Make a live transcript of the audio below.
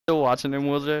still watching him,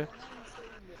 was there?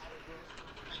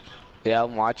 Yeah,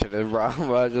 I'm watching it, bro.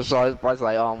 Bro, I just saw his price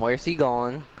like, where's he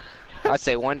going? I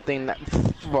say one thing that,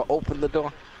 bro, open the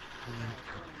door.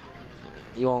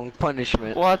 You on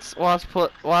punishment. Watch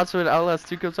when Outlast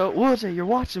 2 comes out. Woolsey, you're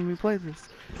watching me play this.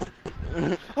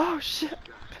 Oh shit.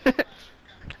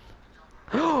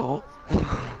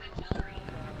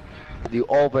 You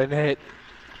open it.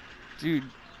 Dude.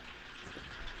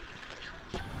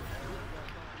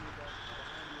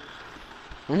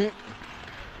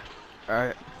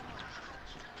 Alright.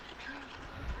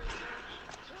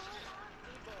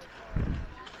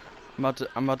 I'm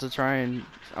about to try and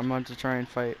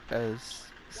fight as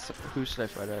who should I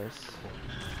fight as?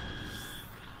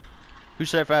 Who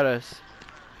should I fight as?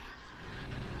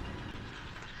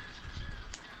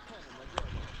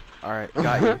 Alright,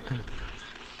 got you.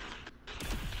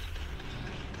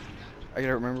 I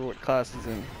gotta remember what class he's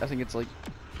in. I think it's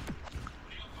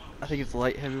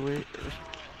light heavyweight.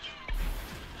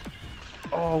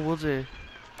 Oh, Woolsey.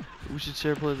 We should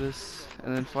share play this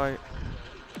and then fight.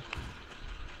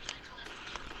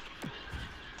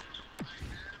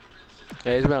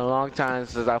 Yeah, it's been a long time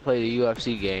since I played a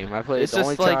UFC game. The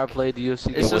only time I played the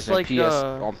UFC game was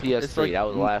on PS3. That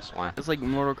was the last one. It's like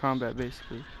Mortal Kombat,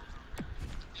 basically.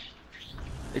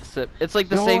 Except it's like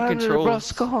the same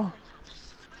controls.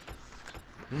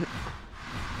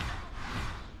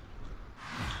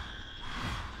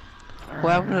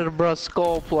 What happened to the bro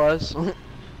skull plus?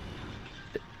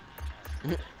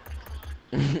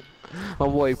 My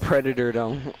boy Predator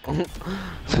though.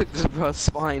 Took this bro's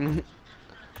spine.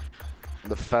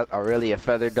 Really a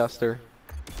feather duster?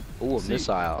 Ooh, a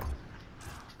missile.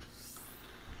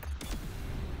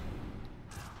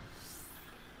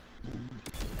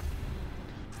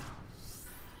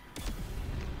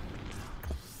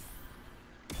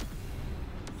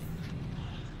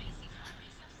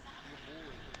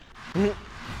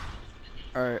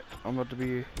 Alright, I'm about to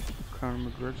be Conor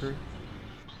McGregor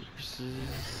versus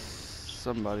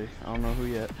somebody. I don't know who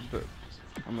yet, but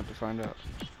I'm about to find out.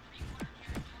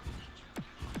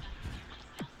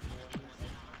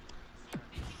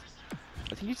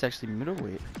 I think he's actually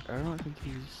middleweight. I don't think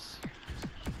he's...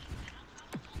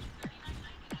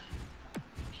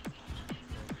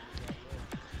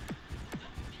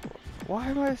 Why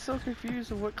am I so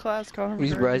confused of what class Conor McGregor is?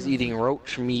 These guys eating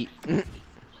roach meat.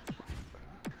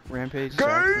 Rampage.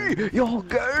 Gay! Yo,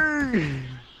 gay!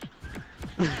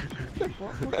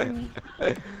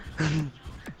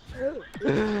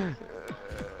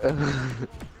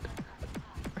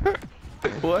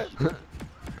 What?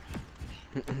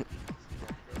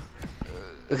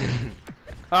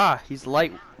 Ah, he's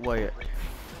lightweight.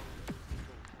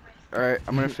 Alright,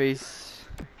 I'm gonna face...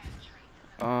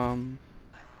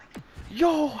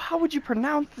 Yo, how would you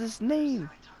pronounce this name?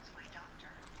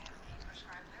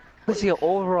 What's he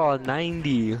overall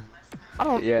 90? I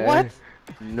don't... Yeah. What?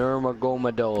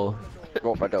 Nurmagomedov.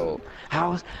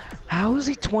 How is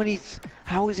he 20?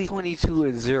 How is he 22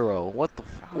 and 0? What the...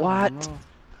 What?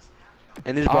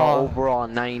 And this ball overall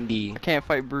 90. I can't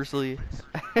fight Bruce Lee.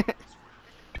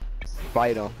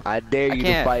 Fight him. I dare you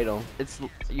to fight him.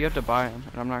 You have to buy him,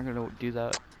 and I'm not gonna do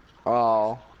that.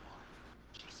 Oh.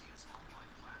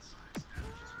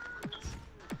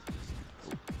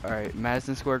 Alright,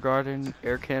 Madison Square Garden,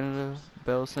 Air Canada,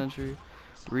 Bell Century,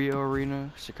 Rio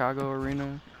Arena, Chicago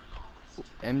Arena,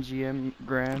 MGM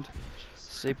Grand,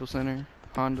 Staples Center,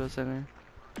 Honda Center,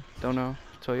 don't know,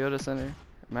 Toyota Center,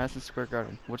 Madison Square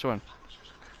Garden. Which one?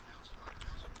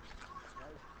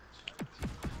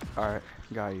 Alright,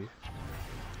 got you.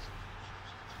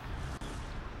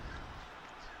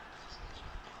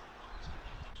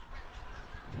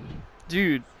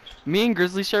 Dude, me and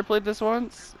Grizzly Share played this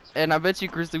once, and I bet you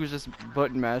Grizzly was just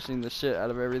button mashing the shit out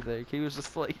of everything. He was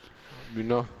just like, you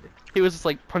know, he was just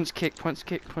like punch kick, punch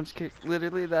kick, punch kick.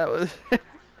 Literally, that was.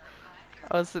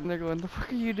 I was sitting there going, "The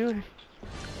fuck are you doing?"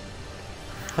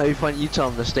 How you find you tell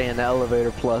him to stay in the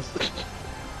elevator plus.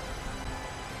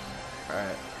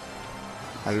 Alright.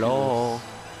 Hello.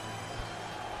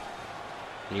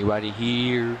 Anybody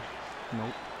here?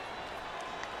 Nope.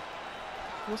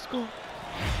 Let's go.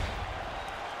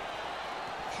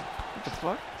 What the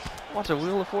fuck? Watch a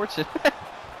Wheel of Fortune.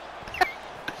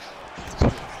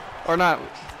 Or not.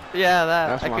 Yeah, that.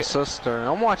 That's my sister.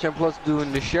 I'm watching Plus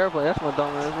doing the share play. That's my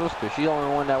dumb ass sister. She's the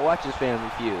only one that watches Family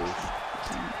Feud.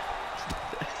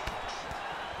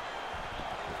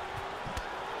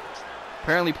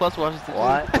 Apparently Plus watches the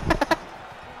what?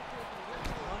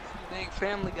 Big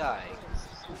Family Guy.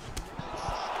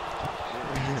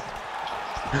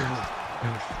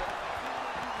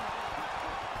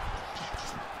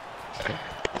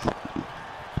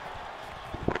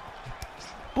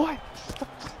 boy!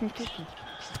 Stop fucking kicking.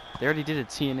 They already did a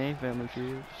TNA Family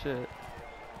Feud. Shit.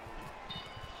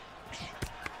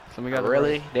 Somebody got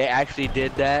really? They actually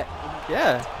did that?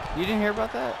 Yeah. You didn't hear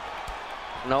about that?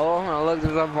 No, I looked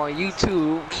it up on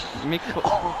YouTube.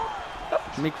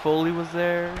 Mick Foley was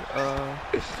there.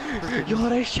 Yo,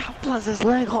 they shot plus his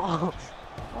leg off.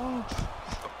 Oh.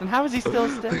 Then how is he still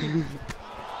standing?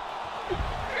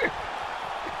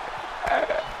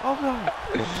 Oh god.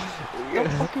 Don't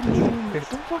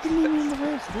fucking knee me in the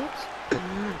wrist, bitch.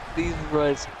 These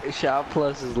bros shot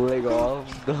plus his leg off.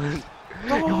 Yo,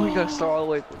 we gotta start all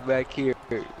the way from back here.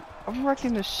 I'm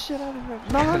wrecking the shit out of her.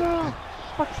 No.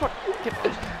 Fuck.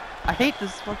 I hate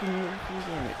this fucking UFC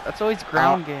game. That's always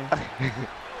ground game.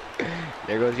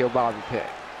 There goes your bobby pit.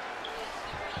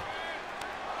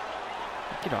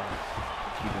 Get off.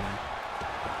 What you doing?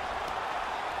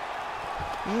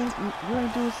 You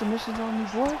ain't doing submissions on me,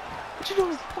 boy. What you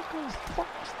doing? Fuck off.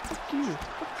 Fuck you.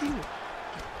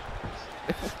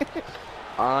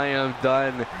 I am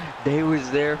done. They was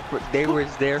there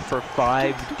for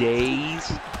 5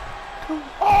 days.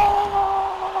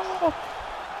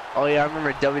 Oh yeah, I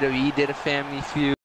remember WWE did a Family Feud.